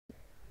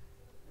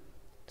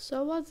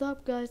So what's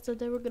up, guys?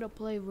 Today we're gonna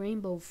play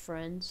Rainbow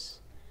Friends,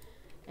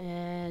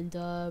 and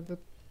we're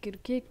gonna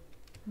kick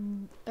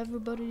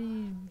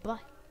everybody. Bye.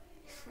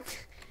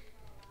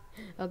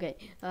 Okay.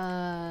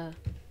 I'm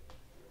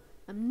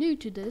new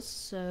to this,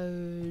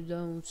 so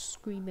don't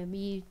scream at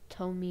me.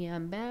 Tell me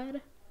I'm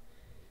bad,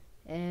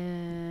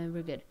 and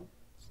we're good.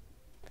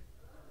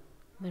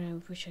 Man, I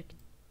wish I could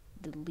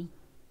delete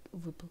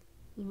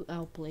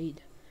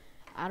outplayed.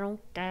 I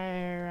don't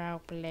care.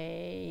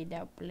 Outplayed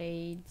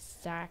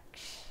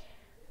sucks.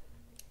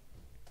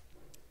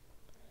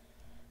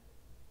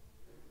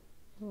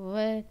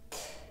 What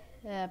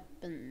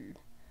happened?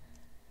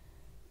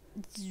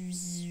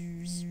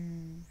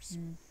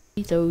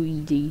 So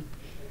easy.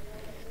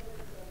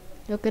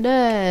 Look at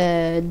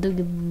that,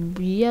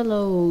 the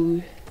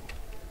yellow.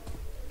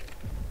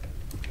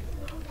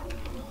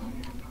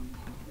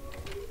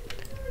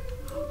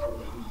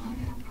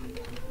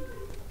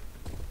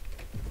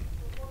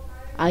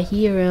 I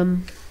hear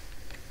him.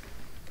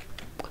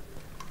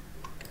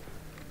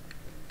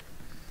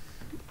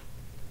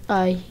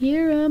 I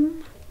hear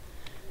him.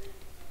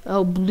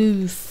 Oh,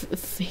 blue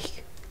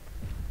fake.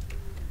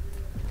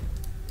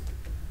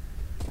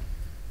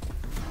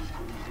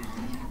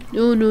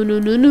 No, no, no,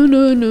 no, no,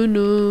 no, no,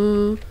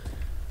 no.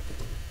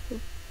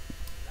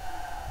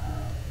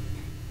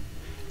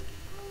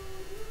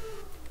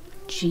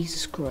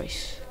 Jesus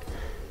Christ.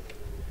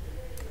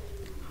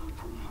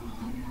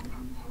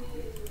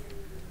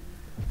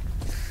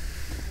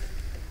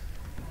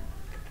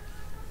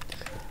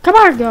 Come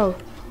on, go.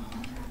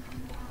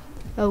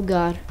 Oh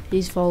God,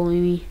 he's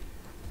following me.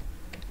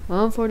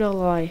 On for the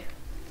lie.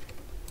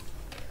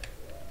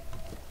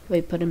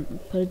 Wait, put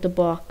it the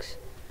box.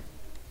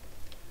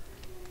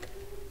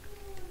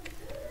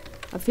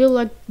 I feel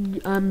like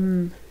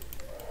I'm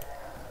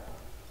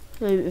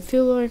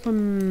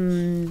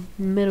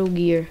Metal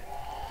Gear.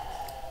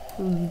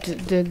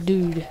 The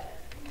dude.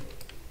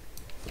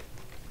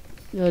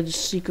 No, the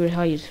secret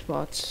hiding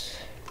spots.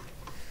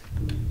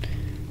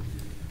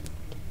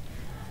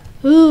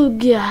 Oh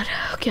God.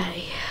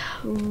 Okay.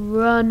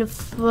 Run,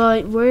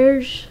 fight.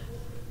 Where's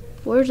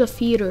the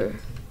feeder?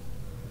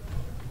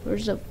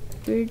 Where's the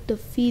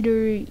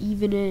feeder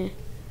even at?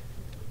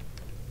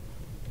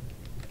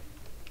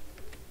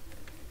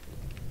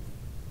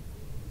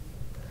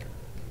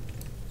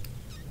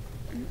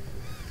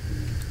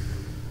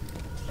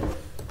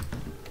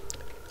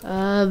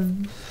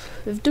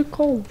 If they're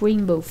called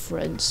Rainbow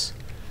Friends,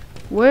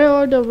 where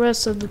are the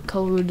rest of the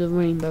color of the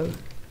rainbow?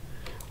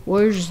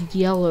 Where's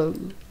yellow?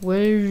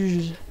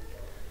 Where's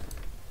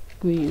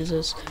green? Is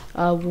this?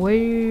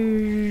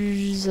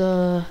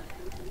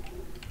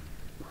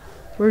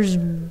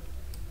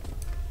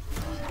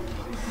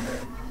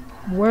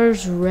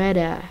 Where's red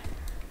at?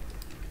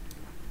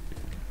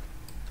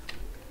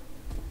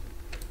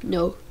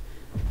 No,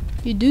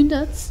 you do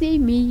not see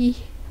me.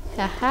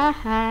 Ha ha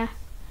ha.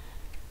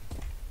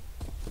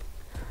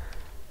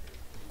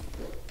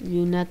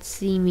 You not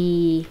see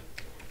me.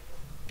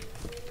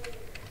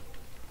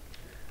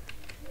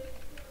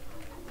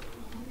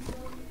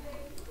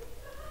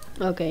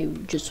 Okay,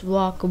 just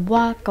walk,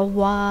 walky,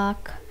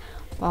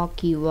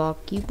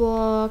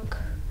 walk.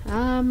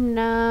 I'm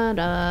not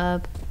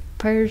a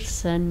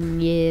person,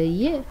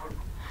 yeah.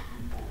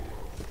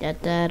 Da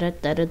da da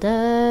da da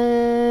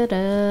da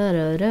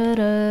da da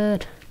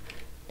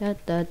da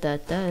da da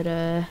da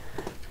da.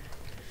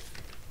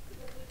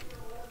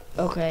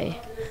 Okay.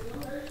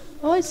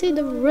 Oh, I see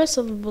the rest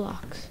of the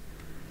blocks.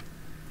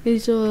 Okay,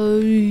 so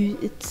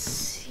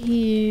it's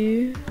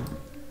here.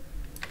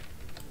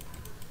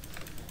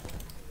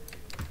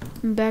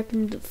 I'm back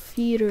in the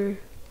feeder.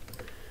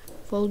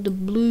 Follow the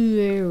blue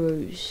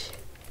arrows.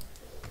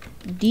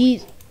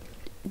 These.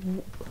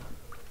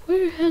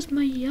 Where has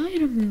my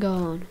item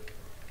gone?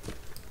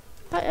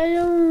 I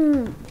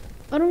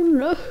don't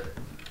know.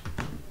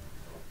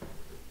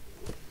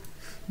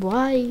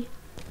 Why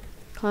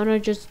can't I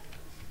just?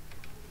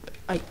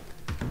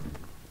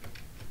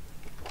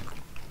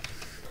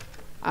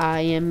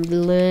 I am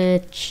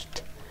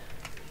glitched.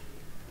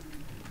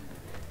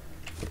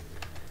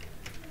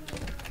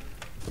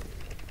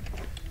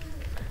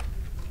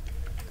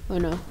 Oh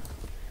no.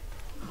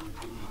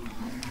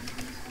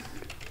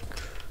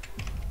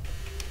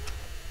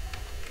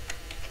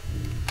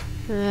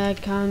 I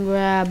can't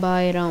grab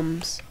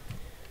items.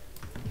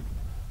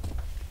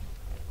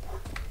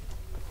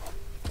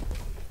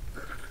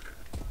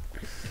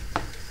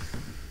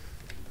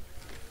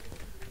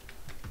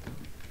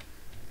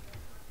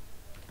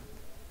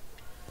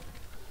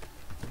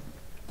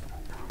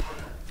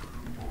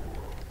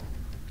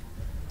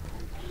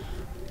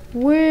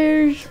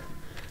 Where's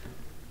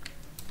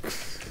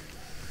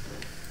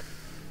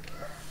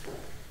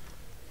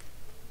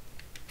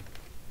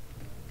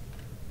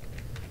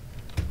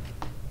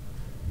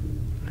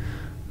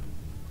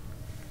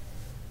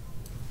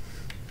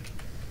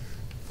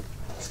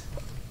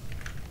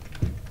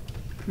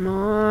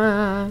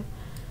no?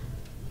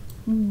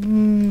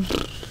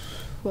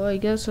 Well, I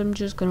guess I'm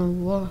just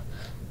gonna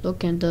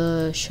look at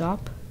the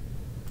shop.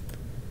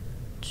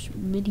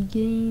 Mini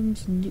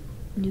games.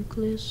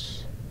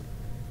 nucleus,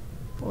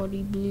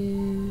 body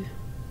blue.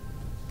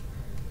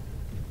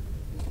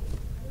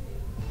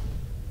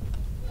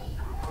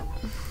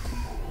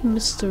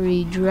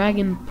 Mystery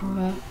dragon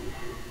pro.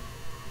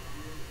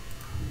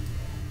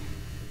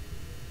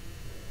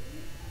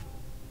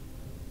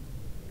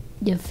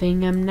 You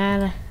think I'm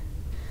not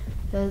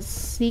a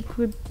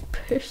secret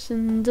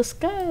person in the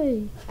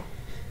sky?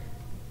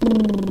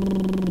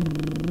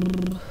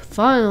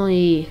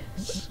 Finally,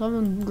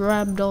 someone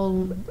grabbed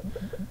all.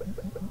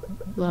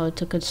 Well, it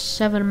took us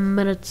 7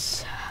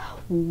 minutes.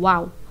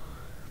 Wow.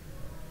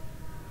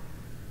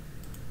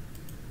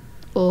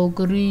 Oh,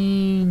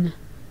 green.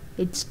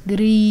 It's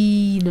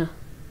green.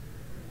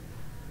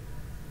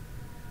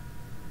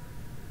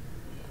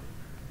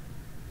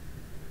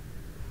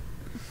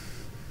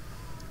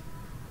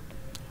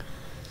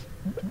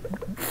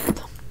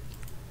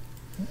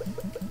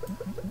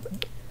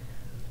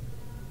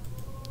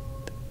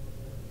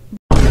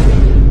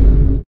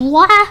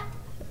 What?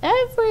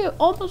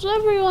 Almost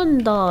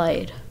everyone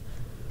died.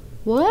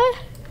 What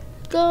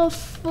the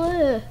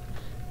fuck?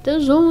 That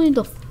was only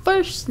the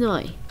first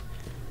night.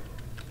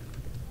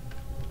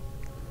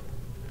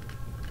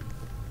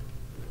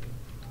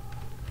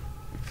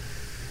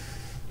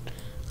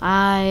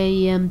 I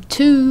am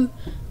too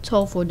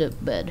tall for the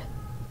bed.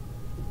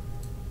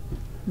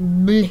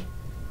 Bleh.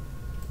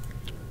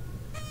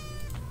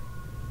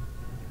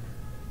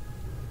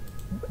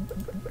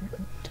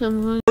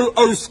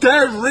 Oh,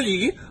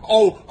 scary!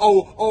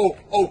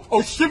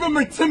 Oh, shiver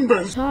my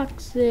timbers!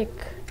 Toxic.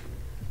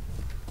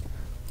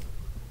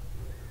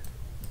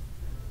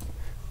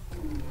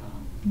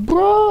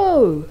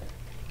 Bro!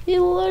 He's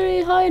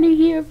literally hiding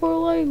here for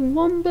like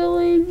 1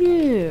 billion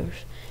years.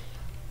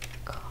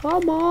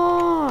 Come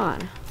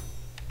on!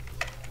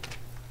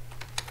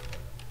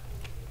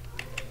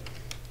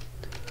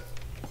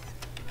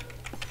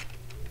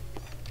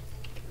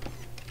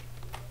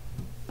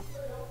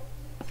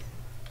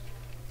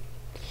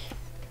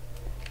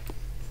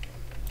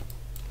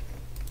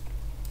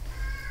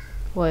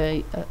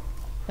 Wait,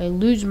 I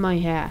lose my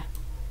hat.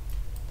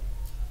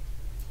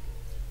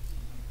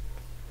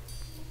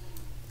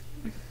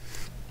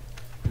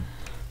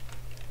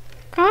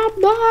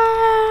 Come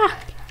on!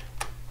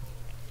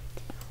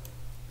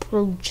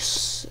 Bro,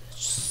 just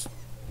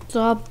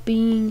stop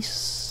being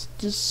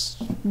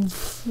just.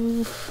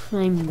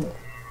 I'm.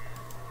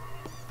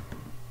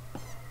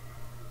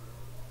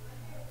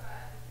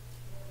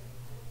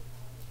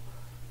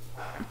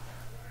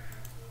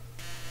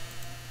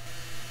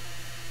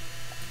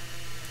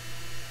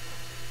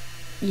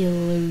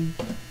 Yellow.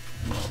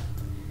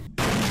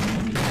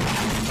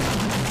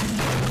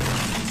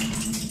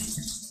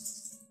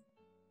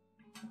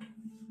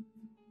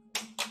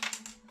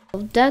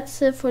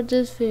 That's it for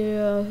this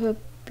video. I hope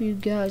you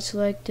guys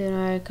liked it.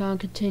 I can't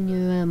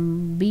continue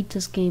and beat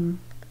this game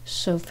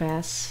so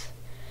fast.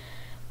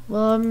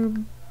 Well,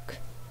 I'm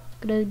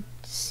gonna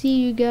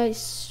see you guys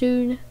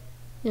soon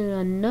in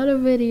another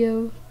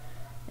video.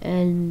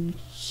 And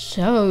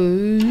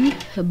so,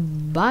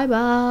 bye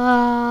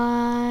bye.